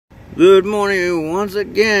Good morning once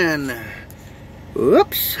again.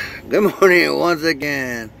 Whoops. Good morning once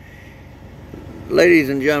again. Ladies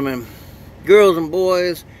and gentlemen, girls and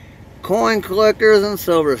boys, coin collectors and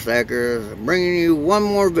silver stackers, bringing you one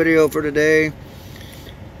more video for today.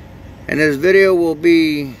 And this video will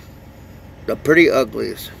be the pretty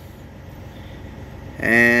uglies.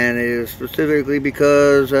 And it is specifically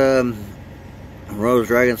because Rose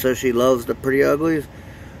Dragon says she loves the pretty uglies.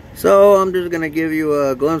 So I'm just going to give you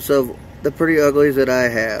a glimpse of the pretty uglies that I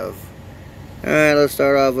have. Alright, let's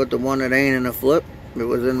start off with the one that ain't in a flip. It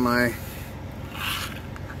was in my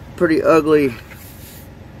pretty ugly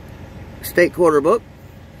state quarter book.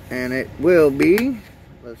 And it will be,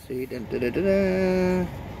 let's see, let's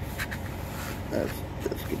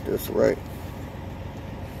get this right.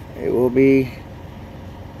 It will be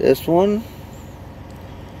this one.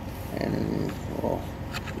 And we'll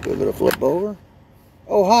give it a flip over.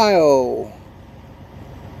 Ohio.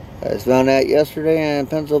 I just found that yesterday in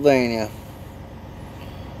Pennsylvania.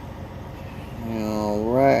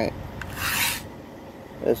 Alright.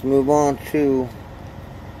 Let's move on to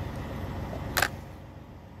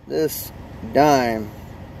this dime.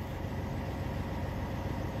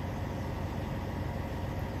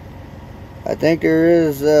 I think there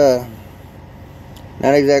is,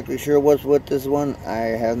 not exactly sure what's with this one.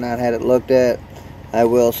 I have not had it looked at. I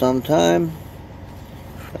will sometime.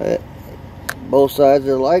 Both sides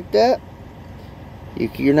are like that.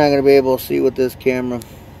 You're not going to be able to see with this camera,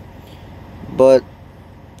 but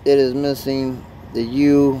it is missing the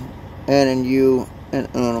U, N and U, and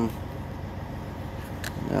unum.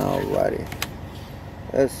 Alrighty,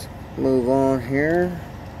 let's move on here.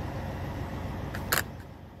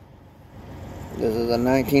 This is a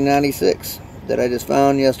 1996 that I just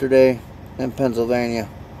found yesterday in Pennsylvania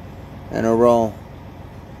in a roll.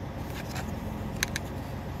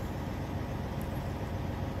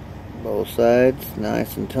 Both sides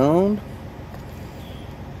nice and toned.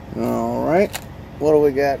 Alright, what do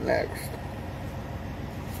we got next?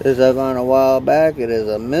 This I found a while back. It is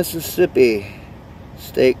a Mississippi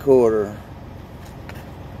state quarter.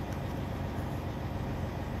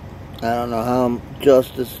 I don't know how much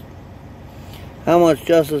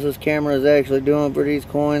justice this camera is actually doing for these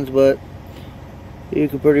coins, but you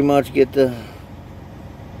can pretty much get the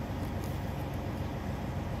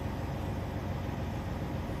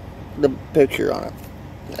picture on it,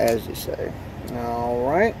 as you say.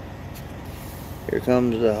 Alright, here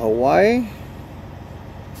comes the Hawaii.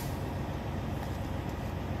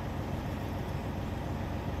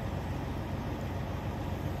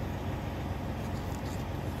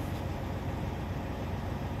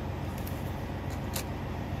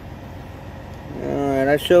 Alright,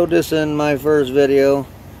 I showed this in my first video,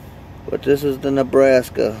 but this is the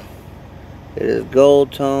Nebraska. It is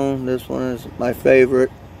gold tone. This one is my favorite.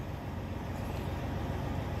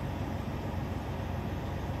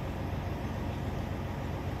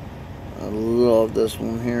 I love this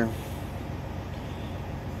one here.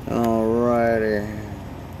 Alrighty,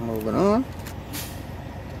 moving on.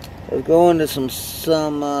 Let's go into some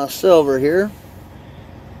silver here.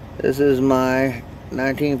 This is my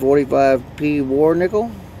 1945p war nickel.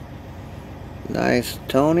 Nice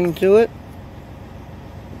toning to it.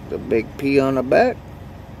 The big P on the back.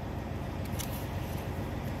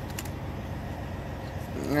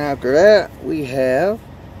 After that, we have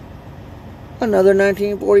another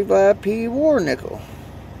 1945p war nickel.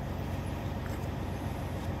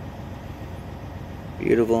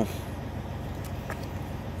 Beautiful.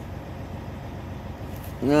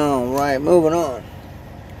 Alright, moving on.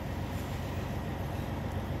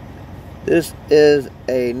 This is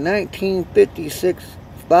a 1956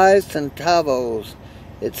 5 centavos.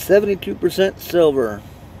 It's 72% silver.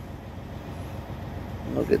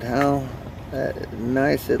 Look at how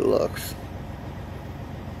nice it looks.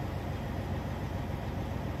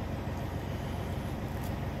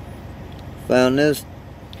 Found this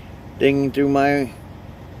digging through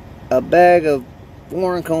a bag of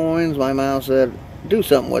foreign coins. My mom said, do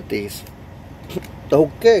something with these.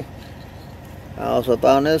 Okay. I also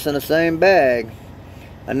found this in the same bag.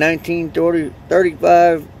 A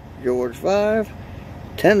 1935 George 5,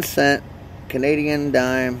 10 cent Canadian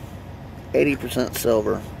dime, 80%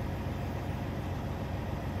 silver.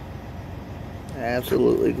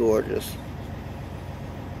 Absolutely gorgeous.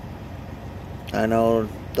 I know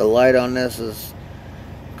the light on this is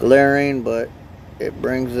glaring, but it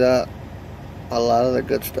brings out a lot of the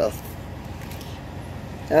good stuff.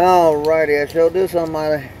 Alrighty, I showed this on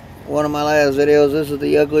one of my last videos. This is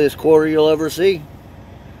the ugliest quarter you'll ever see.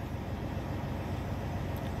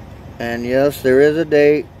 And yes, there is a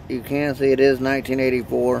date. You can see it is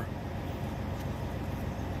 1984.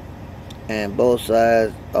 and both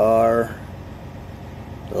sides are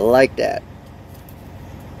like that.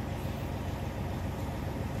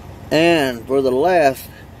 And for the last,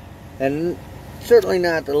 and certainly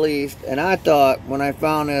not the least, and I thought when I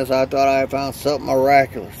found this, I thought I found something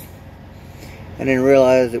miraculous. I didn't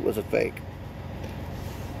realize it was a fake.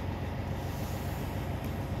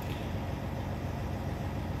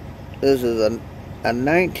 This is a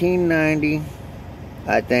 1990,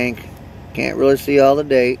 I think. Can't really see all the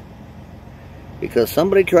date, because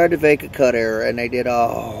somebody tried to fake a cut error and they did a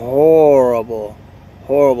horrible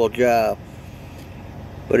job.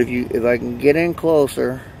 But if I can get in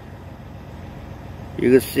closer, you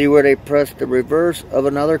can see where they pressed the reverse of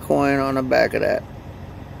another coin on the back of that.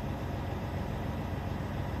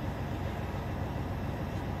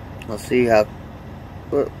 Let's see how.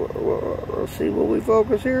 Let's see, will we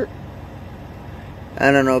focus here?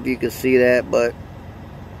 I don't know if you can see that, but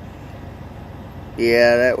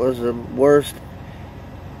yeah, that was the worst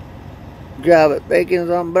job at faking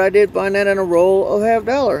something. But I did find that in a roll of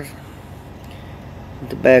 $50.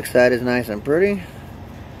 The back side is nice and pretty,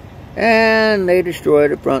 and they destroyed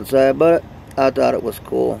the front side, but I thought it was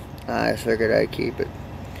cool. I figured I'd keep it.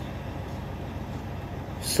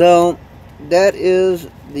 So that is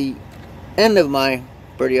the end of my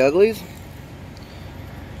pretty uglies.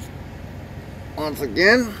 Once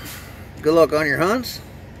again, good luck on your hunts.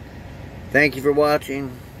 Thank you for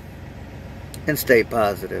watching, and stay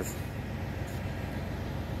positive.